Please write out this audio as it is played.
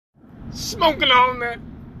Smoking on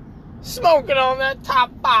that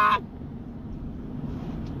top 5.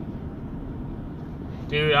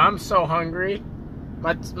 Dude, I'm so hungry.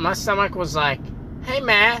 My stomach was like, hey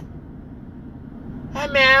man,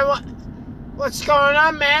 what's going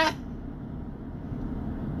on, man?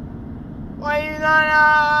 Why are you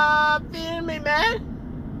not feeding me, man?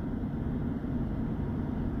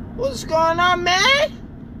 What's going on, man?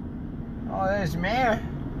 Oh, there's Mayor.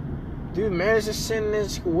 Dude, Mayor's just sitting in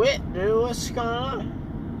his wit, dude. What's going on?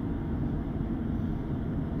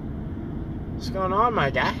 What's going on, my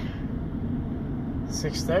guy?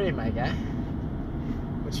 6:30, my guy.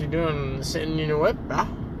 What you doing sitting in your whip, bro?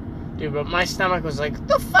 Dude, but my stomach was like,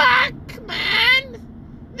 the fuck, man?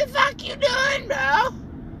 The fuck you doing, bro?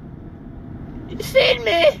 Feed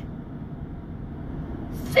me.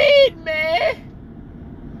 Feed me.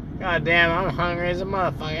 God damn, I'm hungry as a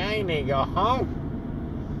motherfucker. I need to go home.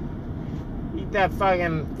 Eat that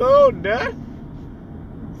fucking food, dude.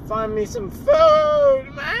 Find me some food,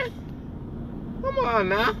 man. Come on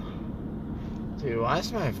now. Dude, why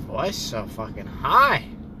is my voice so fucking high?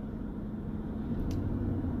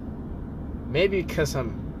 Maybe because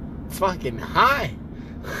I'm fucking high.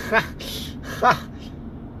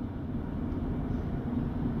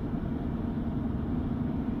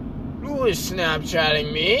 Who is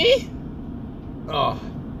Snapchatting me? Oh.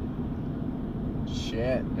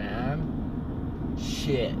 Shit, man.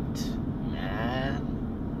 Shit, man.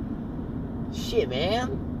 Shit, man.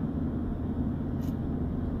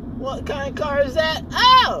 What kind of car is that?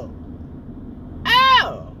 Oh!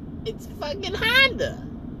 Oh! It's fucking Honda.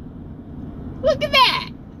 Look at that!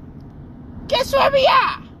 Guess where we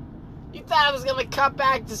are? You thought I was gonna cut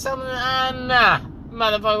back to something? Nah.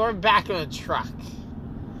 Motherfucker, we're back in the truck.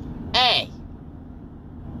 Hey.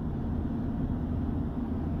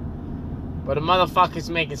 But the motherfucker's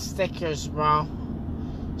making stickers, bro.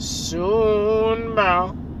 Soon,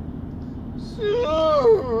 bro.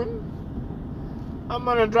 Soon. I'm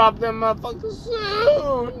gonna drop them motherfuckers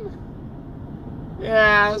soon.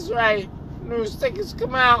 Yeah, that's right. New stickers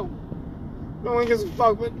come out. No one gives a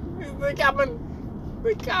fuck, but they're coming.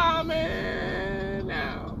 They're coming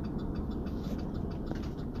now.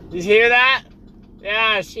 You hear that?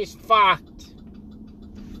 Yeah, she's fucked.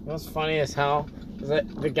 You know what's funny as hell? Is that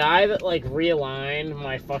the guy that, like, realigned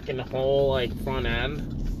my fucking whole, like, front end,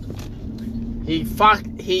 he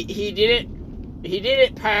did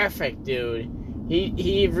it perfect, dude.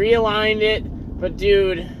 He realigned it, but,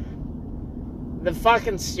 dude, the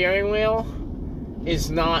fucking steering wheel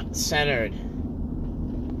is not centered.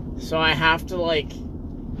 So I have to, like,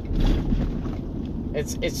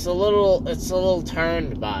 it's a little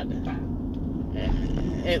turned, bud.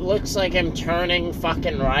 It looks like I'm turning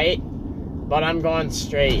fucking right, but I'm going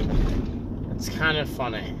straight. It's kind of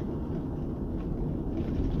funny.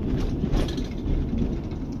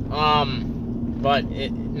 But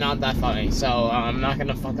not that funny, so I'm not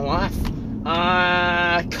gonna fucking laugh.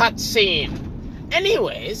 Cutscene.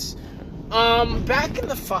 Anyways, back in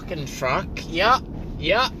the fucking truck. Yup.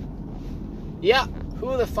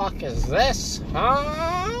 Who the fuck is this,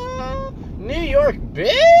 huh? New York,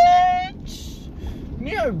 bitch!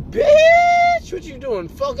 New York, bitch! What you doing?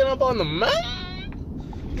 Fucking up on the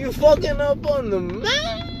mountain? You fucking up on the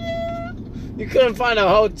mountain? You couldn't find a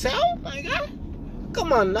hotel, my guy?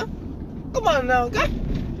 Come on now, guy.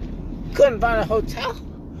 Couldn't find a hotel?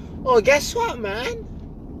 Well, guess what, man?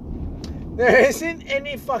 There isn't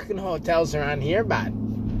any fucking hotels around here, bud.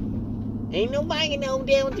 Ain't nobody no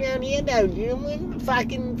hotels around here, though. You wouldn't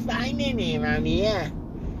fucking find any around here.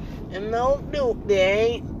 And no, there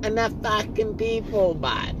ain't enough fucking people,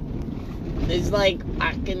 bud. There's like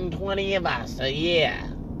fucking 20 of us a year.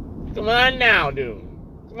 Come on now, dude.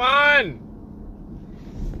 Come on.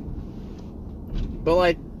 But,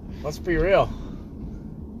 like, let's be real.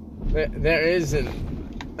 There isn't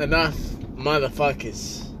enough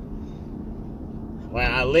motherfuckers where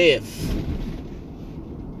I live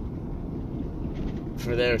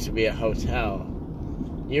for there to be a hotel.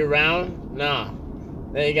 Year round? No.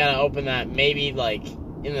 They gotta open that maybe like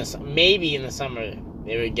in the summer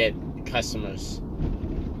they would get customers.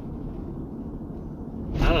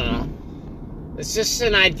 I don't know. It's just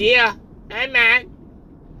an idea. Hey man,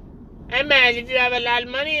 if you have a lot of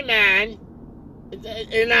money, man, it's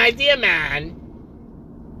an idea, man.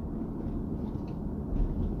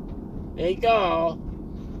 There you go.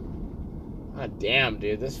 God damn,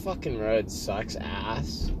 dude, this fucking road sucks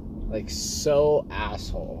ass. Like, so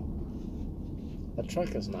asshole. That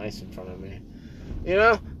truck is nice in front of me. You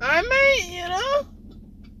know, I might,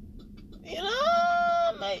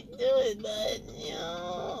 I might do it, but,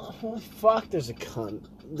 oh, fuck, there's a cunt.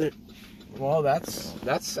 Well,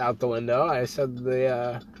 that's out the window. I said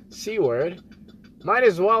the C word. Might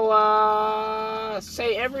as well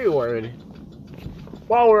say every word.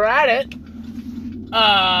 While we're at it.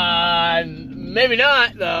 Maybe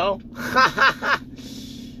not, though.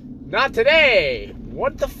 Not today.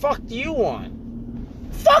 What the fuck do you want?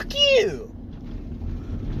 Fuck you!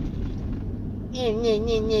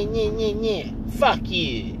 Fuck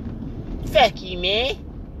you. Fuck you, man.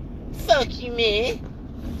 Fuck you, man.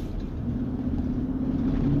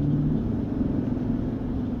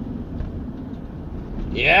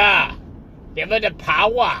 Yeah. Give it the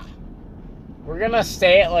power. We're gonna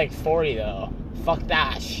stay at like 40, though. Fuck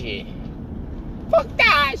that shit. Fuck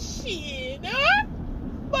that shit, huh?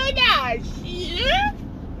 Fuck that shit.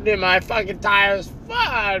 Dude, my fucking tire's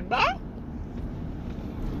fun, bro.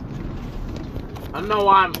 I don't know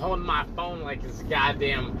why I'm holding my phone like it's a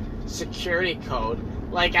goddamn security code.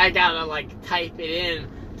 Like I gotta like type it in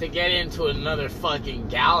to get into another fucking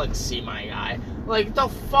galaxy, my guy. Like the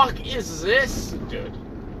fuck is this, dude?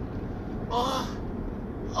 Oh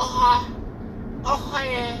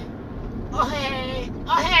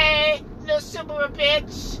hey, no super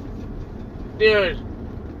bitch, dude.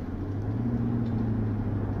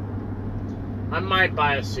 I might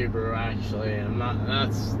buy a Subaru actually. I'm not.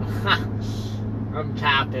 That's. I'm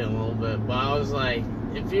capping a little bit, but I was like,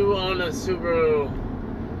 if you own a Subaru,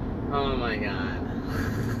 oh my god.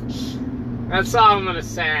 That's all I'm gonna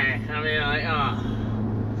say. I mean, like,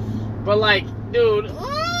 but like, dude,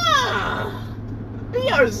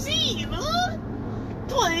 BRZ, huh?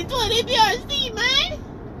 2020 BRZ, man.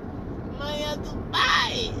 Might have to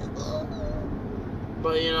buy.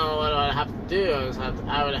 But you know what I'd have to do?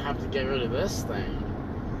 I would have to get rid of this thing,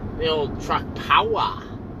 the old truck power.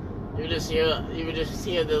 You would just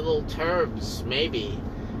hear the little turbs, maybe,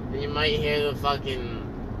 and you might hear the fucking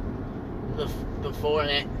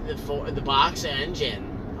the boxer engine.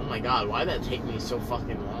 Oh my god, why did that take me so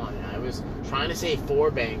fucking long? I was trying to say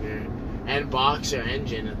 4-banger and boxer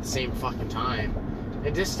engine at the same fucking time.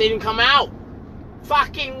 It just didn't come out.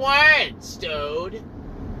 Fucking words, dude.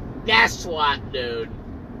 Guess what, dude?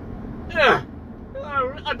 Ugh.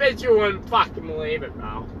 I bet you wouldn't fucking believe it,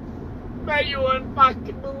 bro. Bet you wouldn't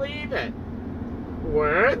fucking believe it.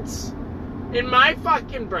 Words in my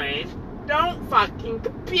fucking brain don't fucking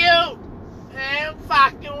compute. They don't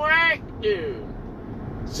fucking work, dude.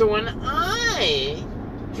 So when I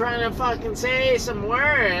trying to fucking say some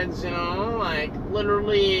words, you know, like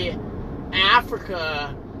literally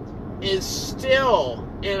Africa is still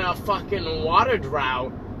in a fucking water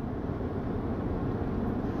drought.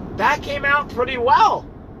 That came out pretty well,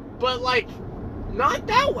 but like not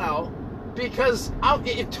that well, because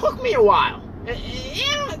it took me a while.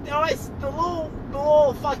 Yeah, the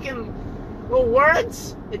little fucking little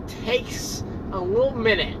words. It takes a little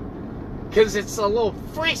minute, cause it's a little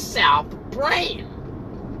freestyle of the brain.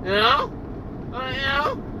 You know, I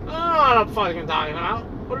don't know what I'm fucking talking about.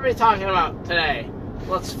 What are we talking about today?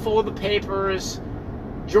 Let's fold the papers.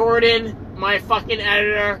 Jordan, my fucking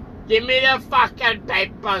editor. Give me the fucking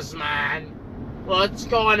papers, man. What's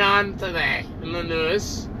going on today in the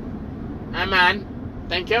news? Hey, man.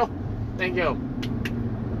 Thank you. Thank you.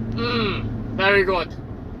 Very good.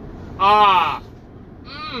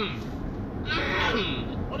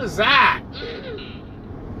 What is that?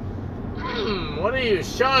 What are you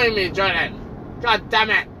showing me, Jordan? God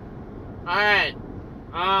damn it. Alright.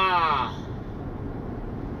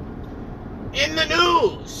 In the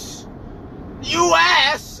news.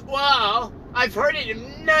 U.S. Well, I've heard it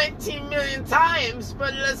 19 million times,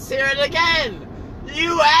 but let's hear it again.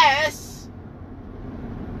 U.S.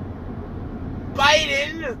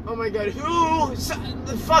 Biden. Oh my god, who?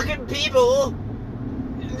 The fucking people.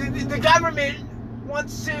 The government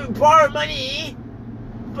wants to borrow money,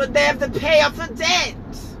 but they have to pay off the debt.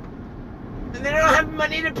 And they don't have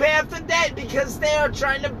money to pay off the debt because they are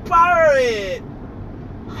trying to borrow it.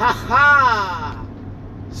 Haha.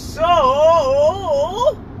 So,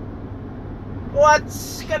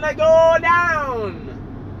 what's gonna go down?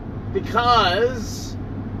 Because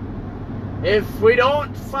if we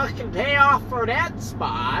don't fucking pay off our debts,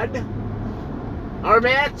 bud, our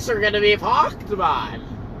debts are gonna be fucked, bud.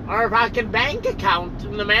 Our fucking bank account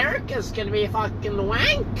in America's gonna be fucking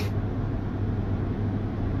wank.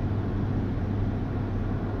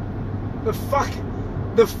 The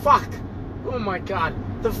fuck, oh my god,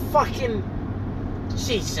 the fucking,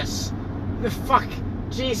 Jesus,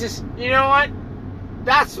 Jesus, you know what?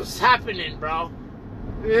 That's what's happening, bro.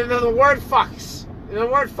 The word fucks. The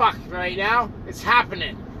word fuck right now, it's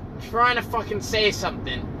happening. I'm trying to fucking say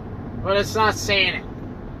something, but it's not saying it.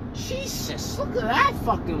 Jesus, look at that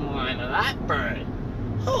fucking line of that bird.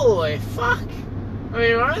 Holy fuck. I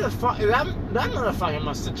mean, why the fuck, that motherfucker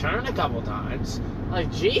must have turned a couple times.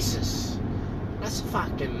 Like, Jesus. That's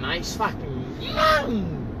fucking nice fucking,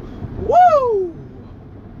 woo!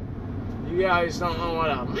 You guys don't know what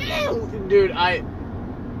a, dude,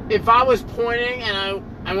 if I was pointing and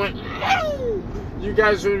I went, you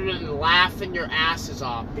guys would have been laughing your asses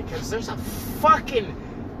off, because there's a fucking,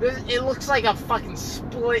 it looks like a fucking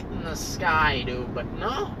split in the sky, dude, but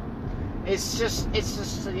no. It's just,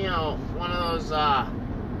 you know, one of those, I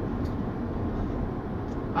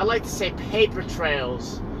like to say paper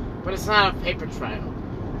trails, but it's not a paper trail.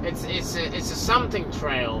 It's a something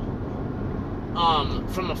trail,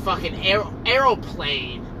 from a fucking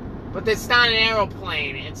aeroplane, but it's not an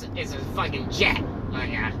aeroplane, it's a fucking jet, my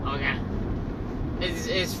God, okay?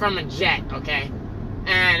 It's from a jet, okay?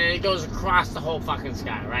 And it goes across the whole fucking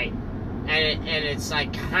sky, right? And it's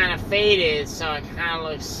like kind of faded, so it kind of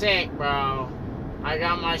looks sick, bro. I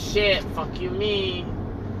got my shit, fuck you me.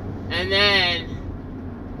 And then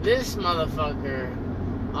this motherfucker,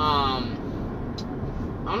 I'm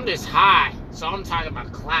just high, so I'm talking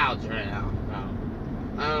about clouds right now, bro.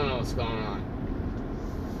 I don't know what's going on.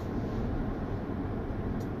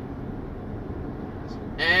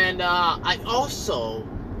 And I also,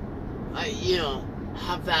 you know,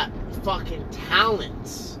 have that fucking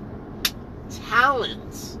talent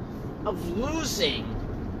of losing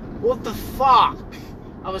what the fuck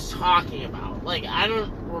I was talking about. Like, I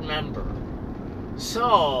don't remember.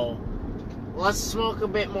 So, let's smoke a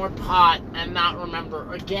bit more pot and not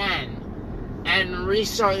remember again. And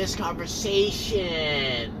restart this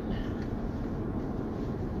conversation.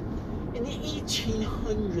 In the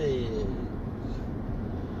 1800s.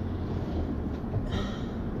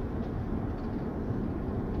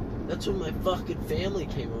 That's when my fucking family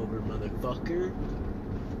came over, motherfucker.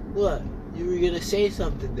 What? You were gonna say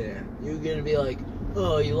something there. You were gonna be like,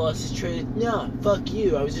 oh, you lost the train. No, fuck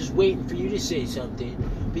you. I was just waiting for you to say something.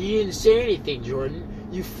 But you didn't say anything, Jordan.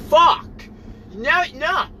 You fuck! No,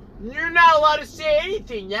 you're not allowed to say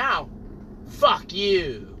anything now. Fuck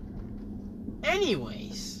you.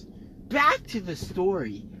 Anyways, back to the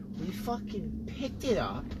story. We fucking picked it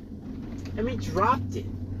up and we dropped it.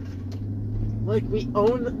 Like we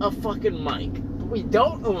own a fucking mic. But we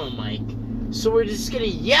don't own a mic. So we're just gonna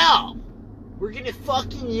yell. We're gonna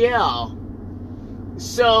fucking yell.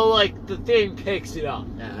 So, like, the thing picks it up,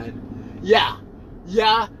 man. Yeah.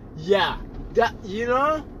 That, you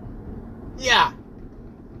know? Yeah.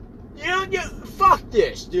 You know, fuck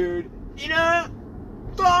this, dude. You know?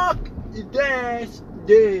 Fuck this,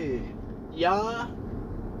 dude. Yeah?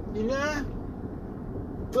 You know?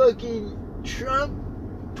 Fucking Trump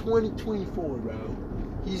 2024, bro.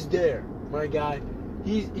 He's there, my guy.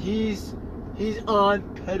 He's on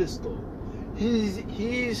pedestal.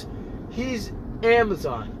 He's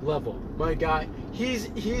Amazon level, my guy. He's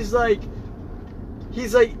like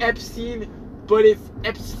Epstein, but if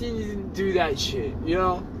Epstein didn't do that shit, you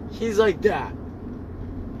know? He's like that.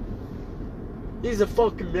 He's a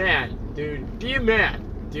fucking man, dude. Be a man,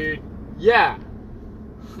 dude. Yeah.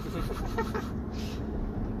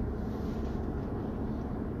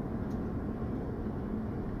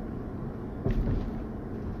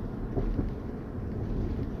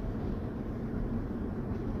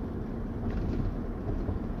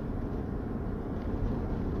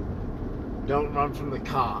 Don't run from the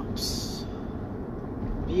cops.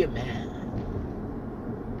 Be a man.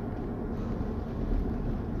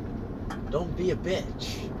 Don't be a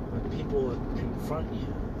bitch when people confront you.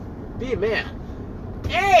 Be a man.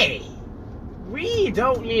 Hey! We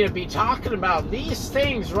don't need to be talking about these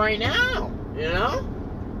things right now. You know?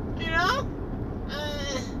 You know?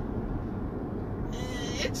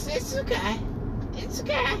 It's okay. It's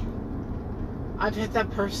okay. I've hit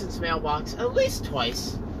that person's mailbox at least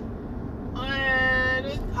twice. And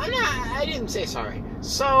I didn't say sorry.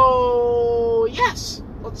 So, yes.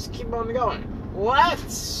 Let's keep on going.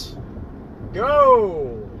 Let's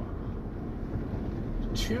go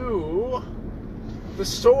to the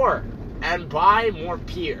store and buy more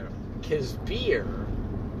beer. Because beer,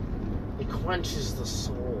 it quenches the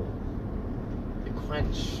soul. It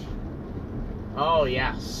quench. Oh,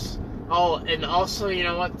 yes. Oh, and also, you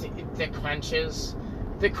know what the quenches?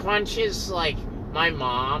 The quenches, like, my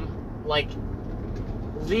mom, like,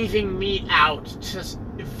 leaving me out to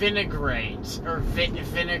vinaigrette, or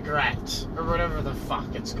vinaigrette, or whatever the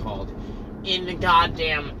fuck it's called, in the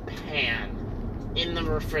goddamn pan, in the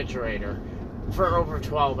refrigerator, for over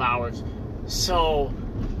 12 hours. So,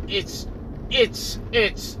 it's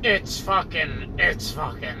fucking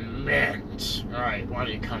mint, right, when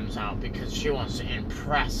it comes out, because she wants to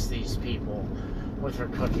impress these people with her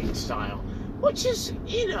cooking style. Which is,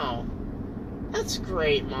 you know, that's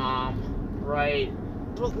great, Mom, right?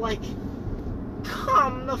 But, like,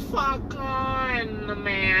 come the fuck on,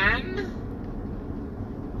 man.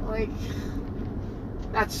 Like,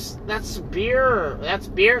 that's beer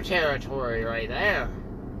territory right there.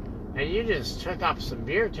 And you just took up some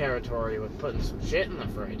beer territory with putting some shit in the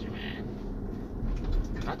fridge, man.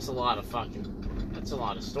 That's a lot of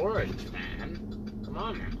storage, man. Come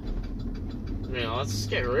on now. You know, let's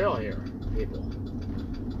get real here, people.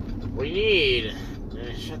 We need,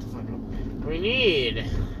 shut the fuck up. We need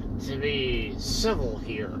to be civil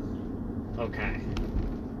here. Okay.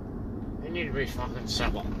 We need to be fucking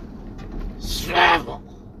civil. Civil.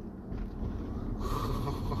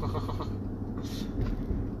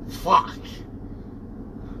 Fuck.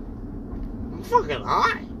 I'm fucking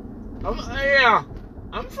high.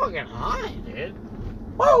 I'm fucking high, dude.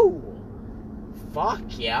 Whoa. Fuck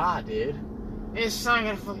yeah, dude. It's not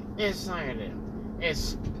gonna do.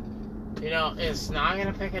 It's, you know, it's not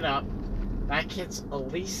gonna pick it up. That kid's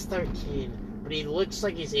at least 13, but he looks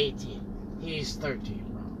like he's 18. He's 13,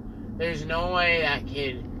 bro. There's no way that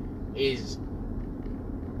kid is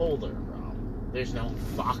older, bro. There's no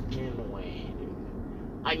fucking way, dude.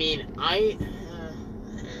 I mean,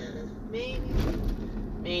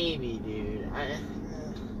 maybe, dude. I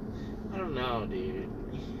don't know, dude.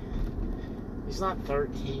 He's not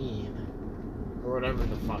 13, or whatever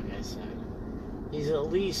the fuck I said. He's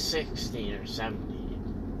at least 16 or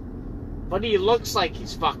 17. But he looks like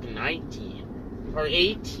he's fucking 19, or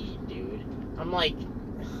 18, dude. I'm like,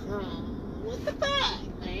 what the fuck,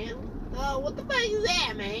 man? What the fuck is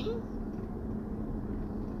that, man?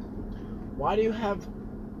 Why do you have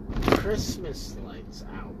Christmas lights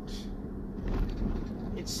out?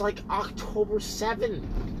 It's like October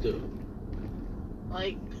 7th, dude.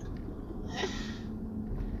 Like,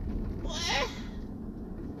 what?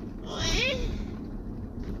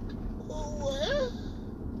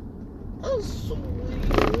 Oh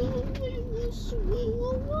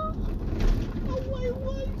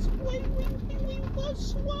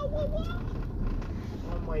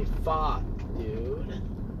my fuck, dude.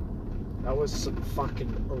 That was some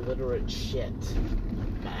fucking illiterate shit,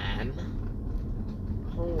 man.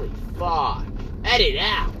 Holy fuck. Edit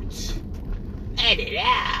out. Edit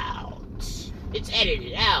out. It's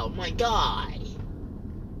edited out, my guy.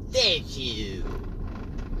 Thank you.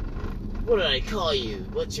 What did I call you?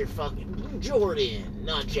 What's your fucking... Jordan,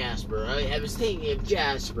 not Jasper. I was thinking of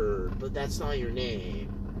Jasper, but that's not your name.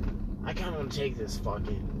 I kind of want to take this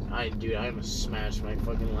fucking... Dude, I'm gonna smash my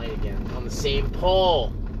fucking light again on the same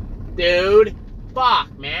pole. Dude.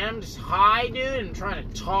 Fuck, man. I'm just high, dude, and trying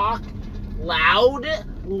to talk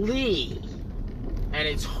loudly. And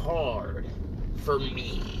it's hard for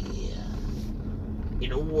me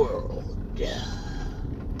in a world. Dude,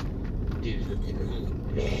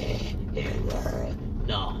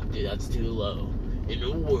 no, dude, that's too low. In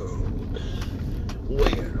a world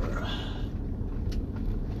where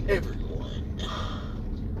everyone,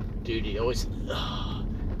 dude, you always,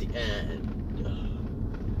 the end,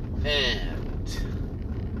 and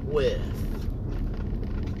with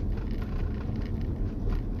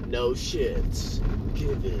no shits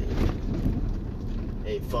given,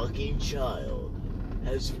 a fucking child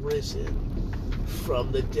has risen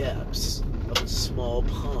from the depths of a small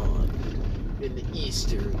pond in the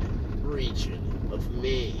eastern region of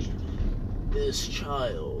Maine. This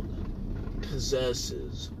child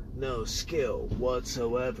possesses no skill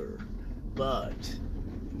whatsoever, but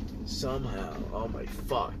somehow, oh my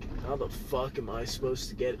fuck, how the fuck am I supposed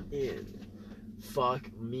to get in?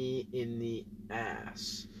 Fuck me in the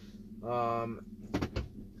ass.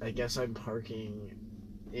 I guess I'm parking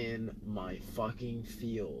in my fucking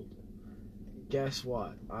field. Guess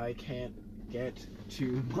what? I can't get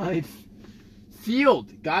to my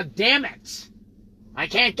field. God damn it! I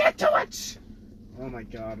can't get to it! Oh my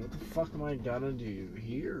god, what the fuck am I gonna do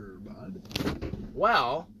here, bud?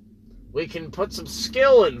 Well, we can put some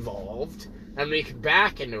skill involved, and we can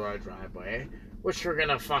back into our driveway, which we're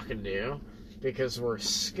gonna fucking do, because we're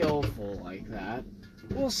skillful like that.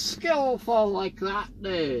 We're skillful like that,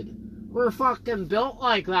 dude. We're fucking built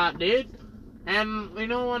like that, dude. And, you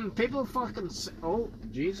know, when people fucking say, oh,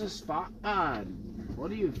 Jesus, fuck,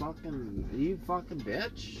 what are you fucking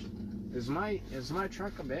bitch? Is my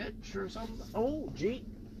truck a bitch or something? Oh, gee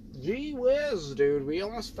whiz, dude, we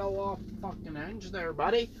almost fell off the fucking edge there,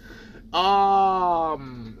 buddy.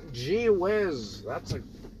 Gee whiz, that's a,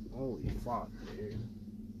 holy fuck, dude.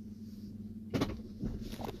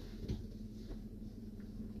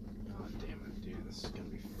 God damn it, dude, this is gonna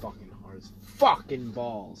be fucking hard as fucking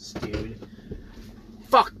balls, dude.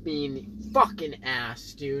 Fuck me in the fucking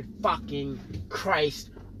ass, dude. Fucking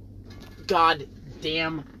Christ.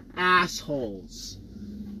 Goddamn assholes.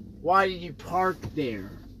 Why did you park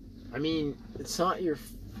there? I mean, it's not your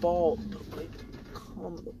fault, but like,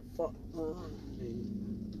 calm the fuck on,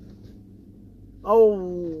 dude.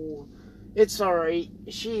 Oh, it's alright.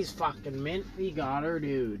 She's fucking mint. We got her,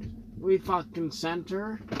 dude. We fucking sent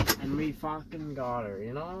her, and we fucking got her,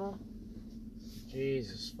 you know?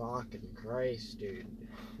 Jesus fucking Christ, dude.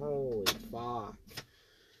 Holy fuck.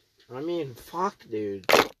 I mean, fuck, dude.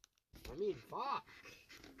 I mean, fuck.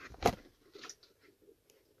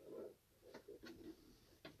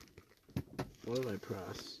 What did I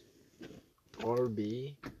press?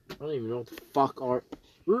 RB? I don't even know what the fuck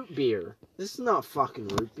root beer. This is not fucking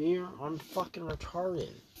root beer. I'm fucking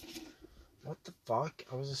retarded. What the fuck?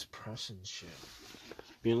 I was just pressing shit.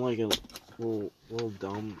 Being like a little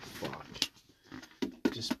dumb fuck.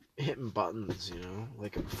 Just hitting buttons, you know?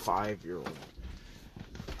 Like a 5-year-old.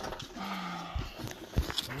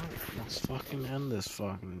 Let's fucking end this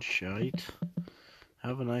fucking shite.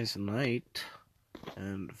 Have a nice night.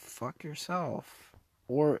 And fuck yourself.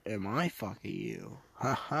 Or am I fucking you?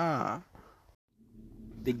 Haha.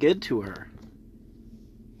 Be good to her.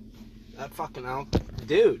 That fucking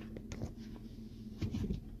dude.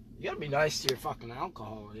 You gotta be nice to your fucking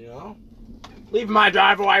alcohol, you know? Leave my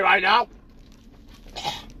driveway right now.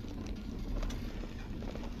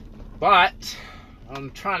 But what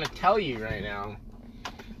I'm trying to tell you right now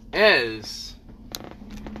is,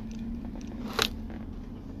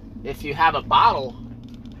 if you have a bottle,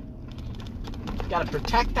 you gotta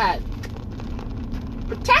protect that.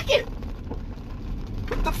 Protect it.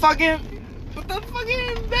 Put the fucking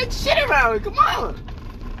that shit around. Come on.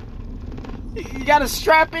 You gotta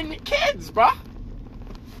strap in your kids, bro.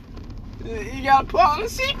 You gotta put on the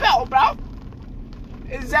seatbelt, bro.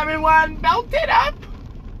 Is everyone belted up?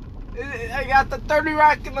 I got the 30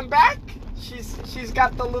 rack in the back. She's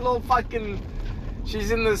got the little fucking.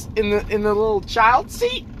 She's in the little child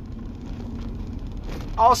seat,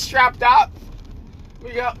 all strapped up.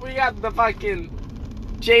 We got the fucking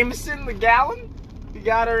Jameson, the gallon. We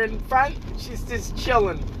got her in front. She's just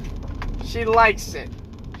chilling. She likes it.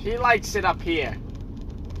 She likes it up here.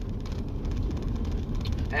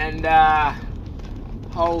 And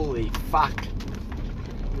holy fuck,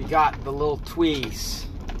 we got the little tweez.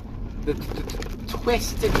 The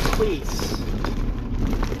twisted tweez.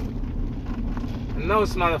 And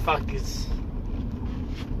those motherfuckers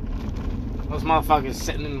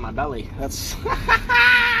sitting in my belly. That's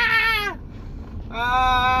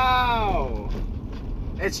oh,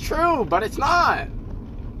 it's true, but it's not.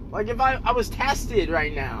 Like, if I was tested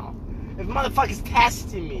right now, if motherfuckers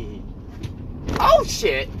testing me, oh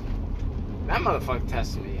shit, that motherfucker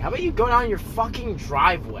tested me. How about you go down your fucking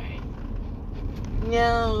driveway?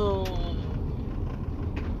 No,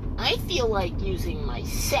 I feel like using my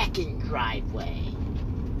second driveway.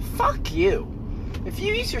 Fuck you. If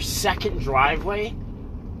you use your second driveway,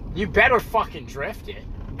 you better fucking drift it.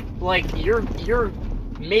 Like, you're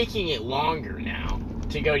making it longer now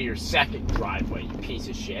to go to your second driveway, you piece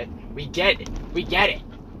of shit. We get it. We get it.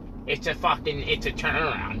 It's a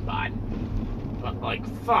turnaround, bud. But, like,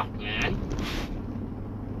 fuck, man.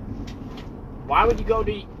 Why wouldn't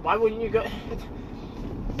you go?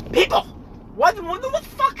 People! What the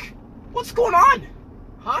fuck? What's going on?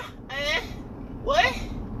 Huh? What?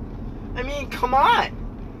 I mean, come on.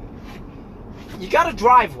 You got a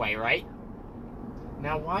driveway, right?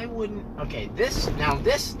 Now, why wouldn't... Okay, this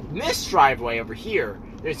driveway over here,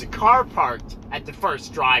 there's a car parked at the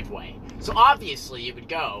first driveway. So, obviously, you would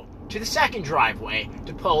go to the second driveway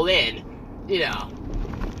to pull in, you know.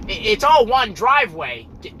 It's all one driveway.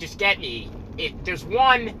 Just get me. There's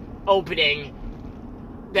one opening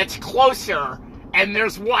that's closer, and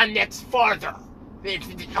there's one that's farther.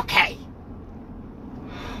 Okay.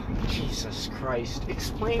 Jesus Christ.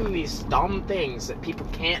 Explaining these dumb things that people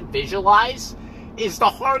can't visualize is the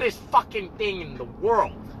hardest fucking thing in the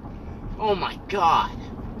world. Oh my god.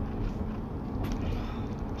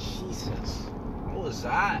 Jesus. What was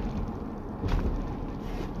that?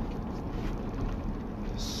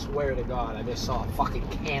 I swear to God, I just saw a fucking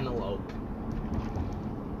cantaloupe.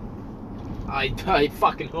 I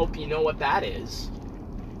fucking hope you know what that is.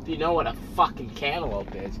 If you know what a fucking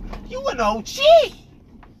cantaloupe is, you an OG!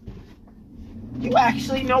 You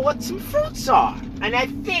actually know what some fruits are. And I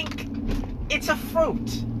think it's a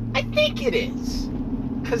fruit. I think it is.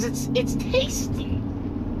 Because it's tasty.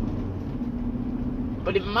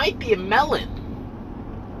 But it might be a melon.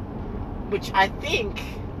 Which I think...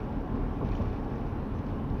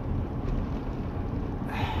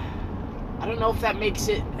 I don't know if that makes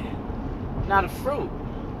it not a fruit.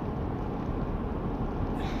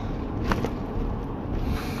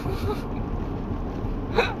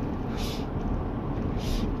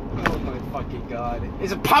 Oh my fucking god.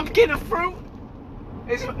 Is a pumpkin a fruit?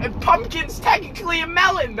 Pumpkin's technically a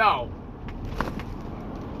melon, though.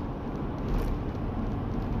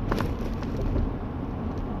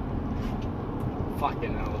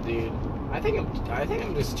 Fucking hell, dude. I think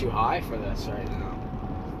I'm just too high for this right now.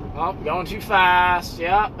 Oh, going too fast.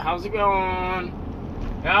 Yep. How's it going?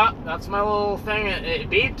 Yep. That's my little thing. It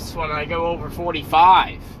beeps when I go over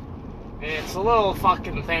 45. It's a little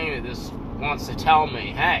fucking thing that just wants to tell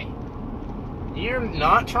me, hey, you're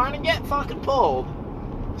not trying to get fucking pulled.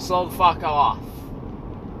 Slow the fuck off.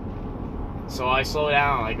 So I slow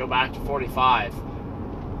down. I go back to 45.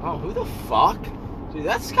 Oh, who the fuck? Dude,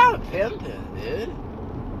 that's kind of pimping, dude.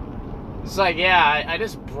 It's like, yeah, I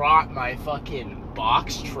just brought my fucking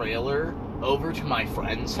box trailer over to my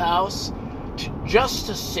friend's house just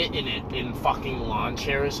to sit in it in fucking lawn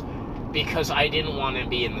chairs because I didn't want to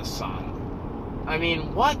be in the sun. I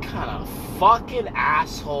mean, what kind of fucking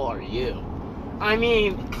asshole are you? I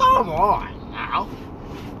mean, come on now.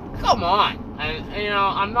 Come on. And, you know,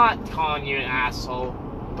 I'm not calling you an asshole,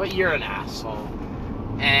 but you're an asshole.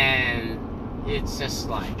 And it's just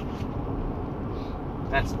like,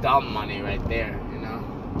 that's dumb money right there, you know?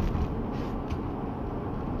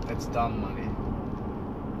 That's dumb money.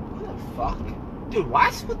 What the fuck? Dude,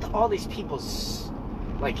 what's with all these people,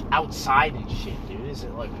 like, outside and shit, dude? Is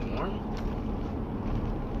it, like, warm?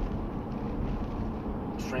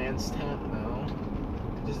 Trans temp? No.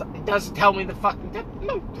 It doesn't tell me the fucking temp.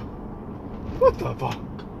 No. What the fuck?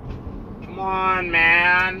 Come on,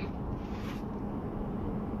 man.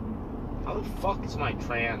 How the fuck is my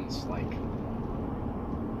trans, like,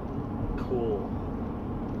 cool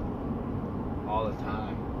all the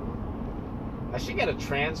time? I should get a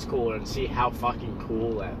trans cooler and see how fucking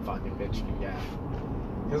cool that fucking bitch can get.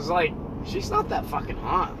 Cause, like, she's not that fucking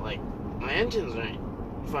hot. Like, my engine's right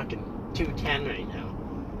fucking 210 right now.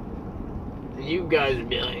 And you guys would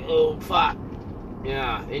be like, oh, fuck.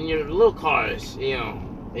 Yeah, in your little cars, you know,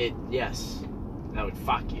 yes, that would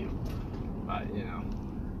fuck you. But, you know,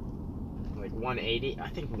 like 180, I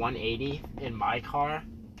think 180 in my car,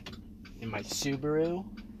 in my Subaru,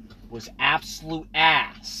 was absolute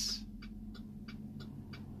ass.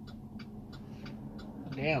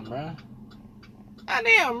 Damn, bruh. Ah,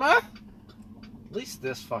 damn, bruh. At least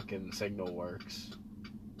this fucking signal works.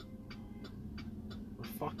 What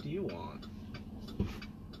the fuck do you want?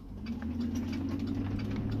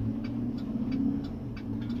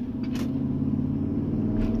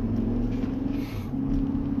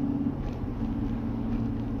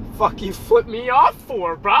 Fuck you flip me off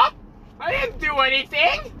for, bruh? I didn't do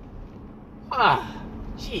anything. Ah,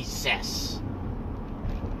 Jesus.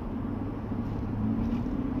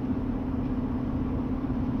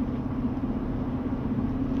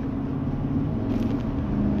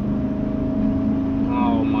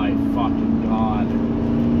 Oh my fucking god.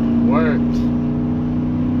 Worked.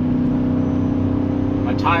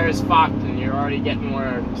 My tire's fucked and you're already getting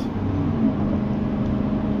worked.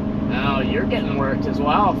 Now you're getting worked as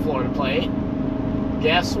well, Florida Plate.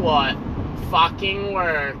 Guess what? Fucking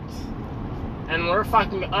worked. And we're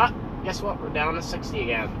fucking up. Guess what? We're down to 60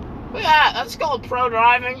 again. Look at that. That's called Pro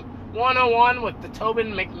Driving 101 with the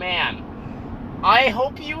Tobin McMahon. I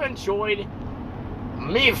hope you enjoyed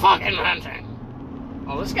me fucking hunting.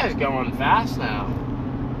 Oh, this guy's going fast now.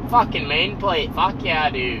 Fucking main plate. Fuck yeah,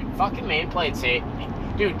 dude. Fucking main plates hate me.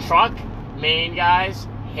 Dude, truck main guys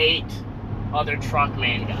hate other truck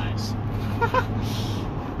main guys.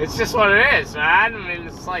 It's just what it is, man. I mean,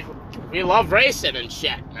 it's like, we love racing and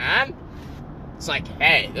shit, man. It's like,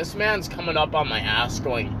 hey, this man's coming up on my ass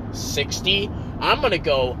going 60. I'm gonna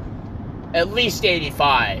go at least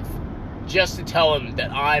 85 just to tell him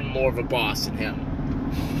that I'm more of a boss than him.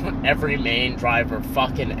 Every main driver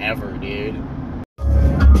fucking ever, dude.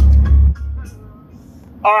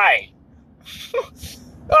 Alright.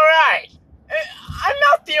 Alright. I'm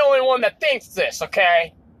not the only one that thinks this,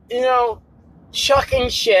 okay? You know, chucking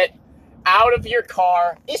shit out of your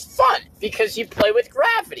car is fun because you play with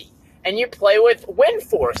gravity and you play with wind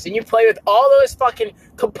force and you play with all those fucking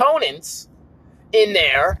components in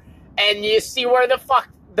there and you see where the fuck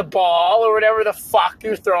the ball or whatever the fuck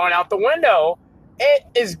you're throwing out the window, it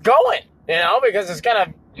is going, you know, because it's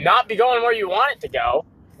gonna not be going where you want it to go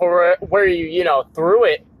or where you know, threw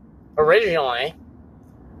it originally.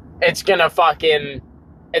 It's gonna fucking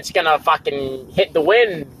hit the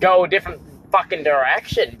wind, go a different fucking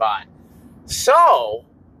direction, but. So,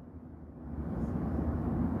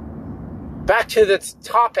 back to this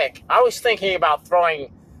topic, I was thinking about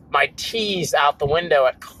throwing my tees out the window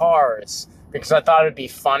at cars because I thought it'd be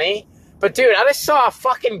funny, But dude, I just saw a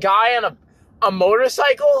fucking guy on a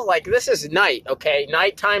motorcycle. Like, this is night, okay?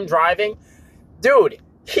 Nighttime driving. Dude,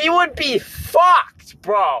 he would be fucked,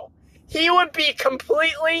 bro. He would be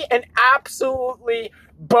completely and absolutely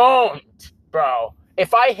boned, bro.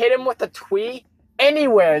 If I hit him with a twee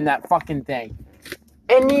anywhere in that fucking thing.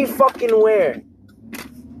 Any fucking where.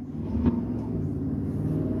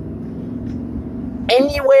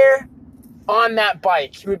 Anywhere on that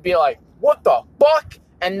bike, he would be like, what the fuck?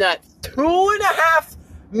 And that 2.5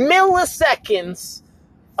 milliseconds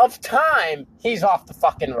of time, he's off the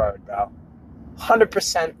fucking road, bro.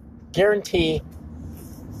 100% guarantee.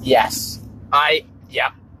 Yes.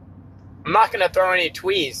 Yeah. I'm not going to throw any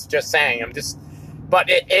tweets, just saying. But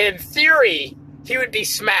in theory, he would be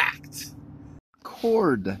smacked.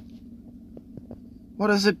 Cord. What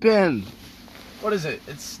has it been? What is it?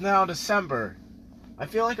 It's now December. I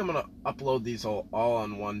feel like I'm going to upload these all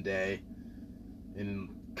on one day in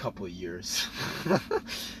a couple of years.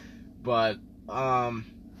 But,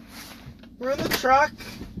 we're in the truck.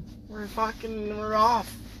 We're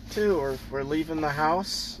off, too. We're leaving the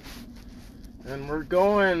house. And we're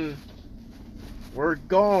going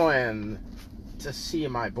to see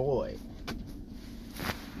my boy.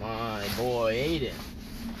 My boy, Aiden.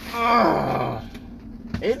 Oh,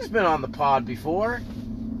 Aiden's been on the pod before.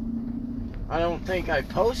 I don't think I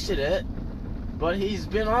posted it, but he's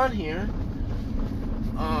been on here.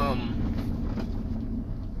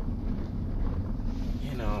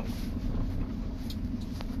 You know,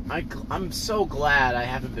 I'm so glad I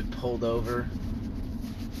haven't been pulled over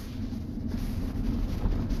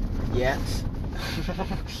yet.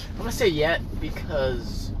 I'm gonna say yet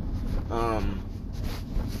because,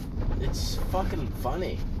 it's fucking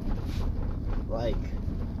funny. Like,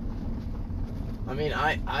 I mean,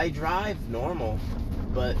 I drive normal,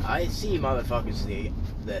 but I see motherfuckers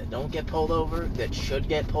that don't get pulled over, that should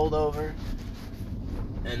get pulled over,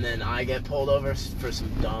 and then I get pulled over for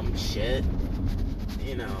some dumb shit,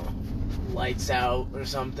 you know, lights out or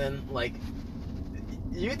something. Like,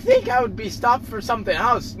 you'd think I would be stopped for something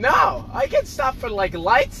else. No, I get stopped for, like,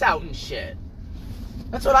 lights out and shit.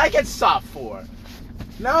 That's what I get stopped for.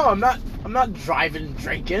 No, I'm not driving and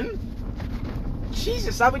drinking.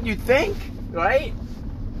 Jesus, that's what you think, right?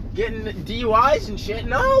 Getting DUIs and shit.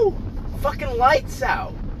 No, fucking lights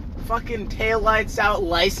out. Fucking tail lights out,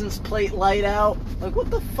 license plate light out. Like,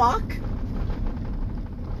 what the fuck?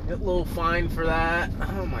 Get a little fine for that.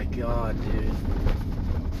 Oh my god, dude.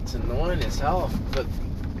 It's annoying as hell. But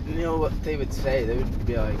you know what they would say? They would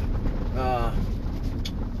be like,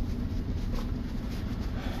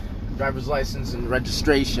 driver's license and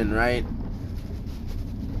registration, right?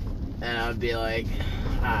 And I'd be like,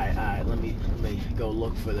 alright, let me go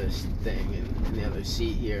look for this thing in the other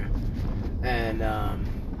seat here. And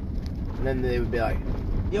then they would be like,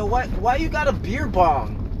 yo, why you got a beer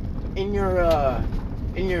bong in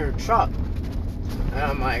your truck? And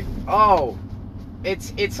I'm like, oh,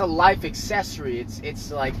 it's a life accessory.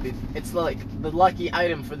 It's like the lucky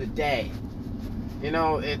item for the day. You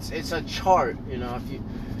know, it's a chart. You know, if you,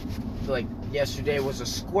 like, yesterday was a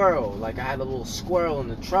squirrel. Like, I had a little squirrel in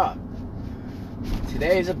the truck.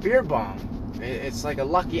 Today is a beer bong. It's like a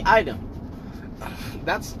lucky item.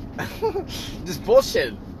 That's just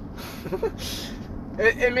bullshit.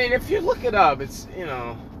 I mean, if you look it up, it's, you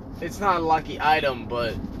know, it's not a lucky item,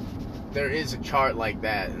 but there is a chart like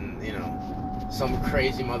that, and, you know, some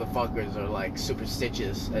crazy motherfuckers are like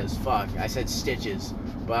superstitious as fuck. I said stitches,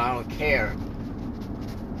 but I don't care.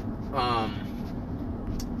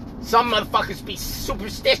 Some motherfuckers be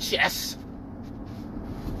superstitious.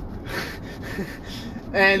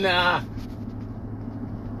 And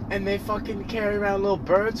they fucking carry around little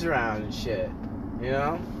birds around and shit, you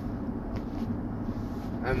know?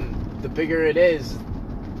 And the bigger it is,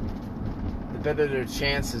 the better their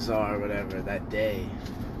chances are, or whatever, that day.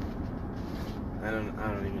 I don't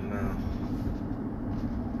even know.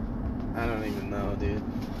 I don't even know, dude.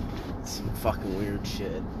 It's some fucking weird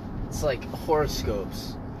shit. It's like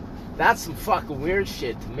horoscopes. That's some fucking weird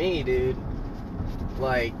shit to me, dude.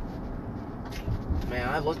 Like, man,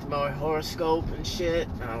 I looked at my horoscope and shit,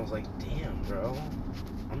 and I was like, damn, bro,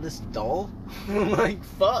 I'm this dull? I'm like,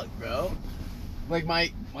 fuck, bro. Like,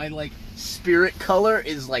 my like, spirit color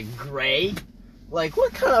is, like, gray. Like,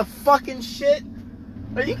 what kind of fucking shit?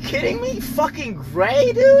 Are you kidding me? Fucking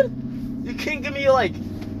gray, dude? You can't give me, like,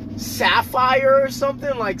 sapphire or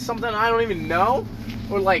something? Like, something I don't even know?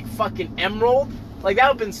 Or, like, fucking emerald? Like, that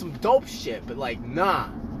would've been some dope shit, but, like, nah,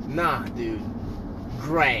 dude.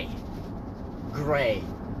 Gray.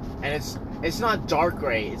 And it's not dark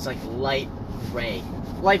gray, it's like light gray.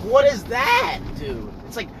 Like, what is that, dude?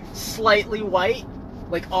 It's like slightly white.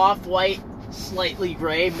 Like off-white, slightly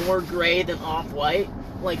gray, more gray than off-white.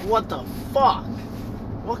 Like, what the fuck?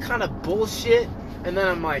 What kind of bullshit? And then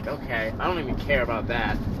I'm like, okay, I don't even care about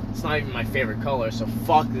that. It's not even my favorite color, so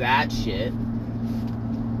fuck that shit.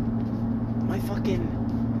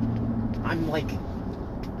 I'm like,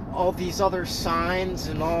 all these other signs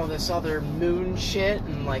and all this other moon shit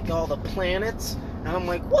and like all the planets. And I'm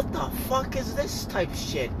like, what the fuck is this type of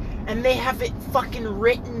shit? And they have it fucking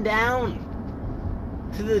written down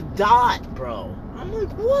to the dot, bro. I'm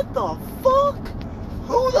like, what the fuck?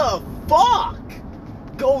 Who the fuck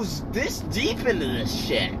goes this deep into this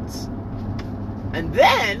shit? And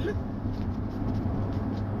then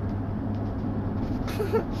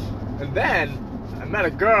I met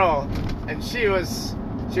a girl, and she was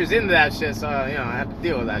into that shit, so I had to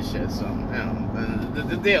deal with that shit. So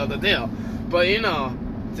the deal. But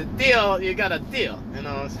to deal, you gotta deal. You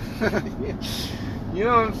know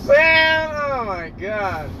what I'm saying? Oh my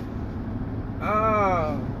god.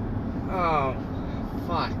 Oh,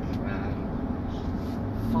 fuck,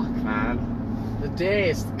 man. The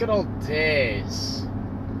days, the good old days,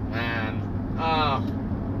 man.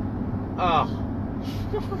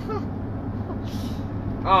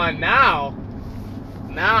 Oh, and now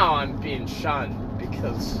I'm being shunned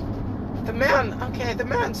because the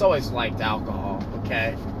man's always liked alcohol,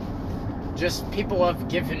 okay? Just people have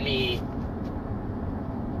given me,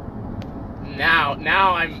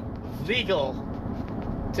 now I'm legal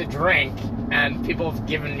to drink, and people have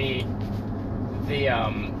given me they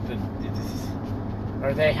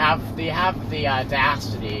have the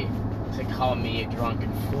audacity to call me a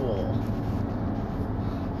drunken fool.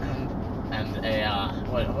 And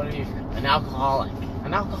an alcoholic.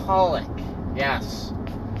 An alcoholic, yes.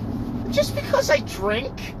 Just because I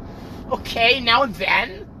drink, okay, now and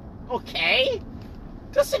then, okay,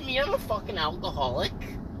 doesn't mean I'm a fucking alcoholic,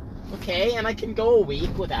 okay, and I can go a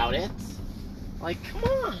week without it. Like, come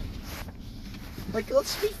on. Like,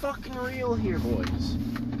 let's be fucking real here, boys.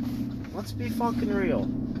 Let's be fucking real.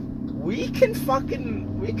 We can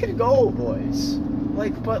go, boys.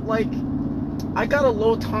 But I got a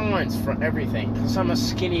low tolerance for everything because I'm a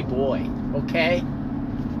skinny boy, okay?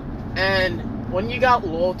 And when you got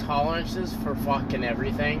low tolerances for fucking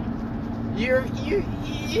everything, you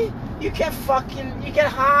get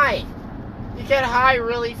high. You get high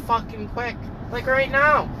really fucking quick. Like right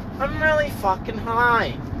now, I'm really fucking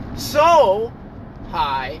high. So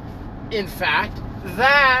high, in fact,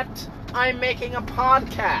 that I'm making a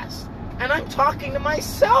podcast and I'm talking to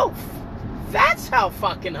myself. That's how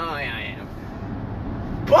fucking high I am.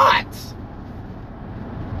 But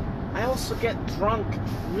I also get drunk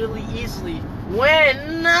really easily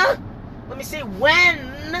when I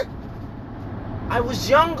was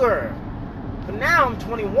younger. But now I'm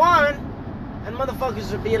 21 and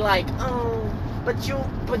motherfuckers would be like, oh, but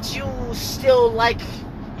you still like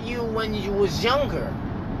you when you was younger.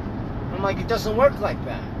 I'm like, it doesn't work like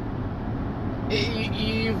that.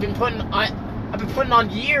 I've been putting on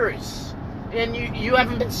years, and you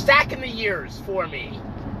haven't been stacking the years for me.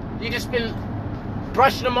 You just been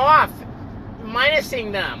brushing them off,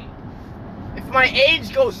 minusing them. If my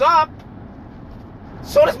age goes up,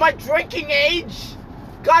 so does my drinking age.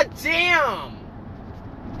 God damn.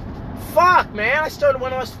 Fuck, man. I started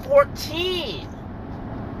when I was 14.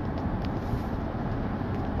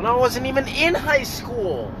 When I wasn't even in high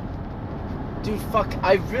school. Dude, fuck.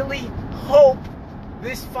 I really hope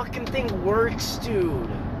this fucking thing works, dude.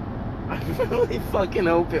 I really fucking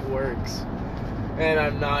hope it works. And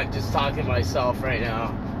I'm not just talking to myself right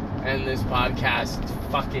now. And this podcast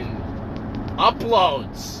fucking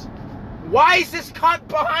uploads. Why is this cunt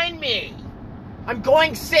behind me? I'm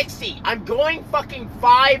going 60. I'm going fucking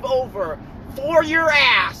 5 over for your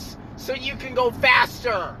ass so you can go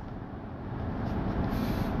faster.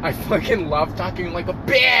 I fucking love talking like a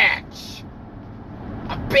bitch.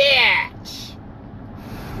 A bitch.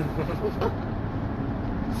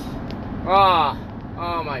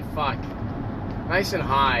 Oh my fuck. Nice and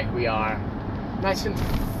high we are. Nice and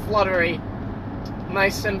fluttery.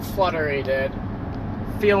 Nice and fluttery, dude.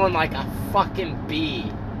 Feeling like a fucking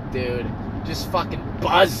bee, dude. Just fucking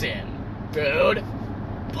buzzing, dude.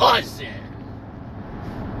 Buzzing.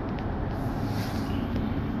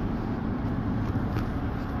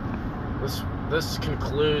 This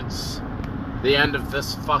concludes the end of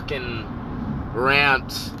this fucking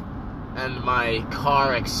rant and my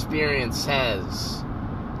car experiences.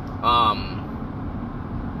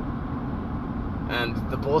 And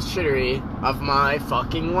the bullshittery of my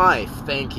fucking life. Thank you.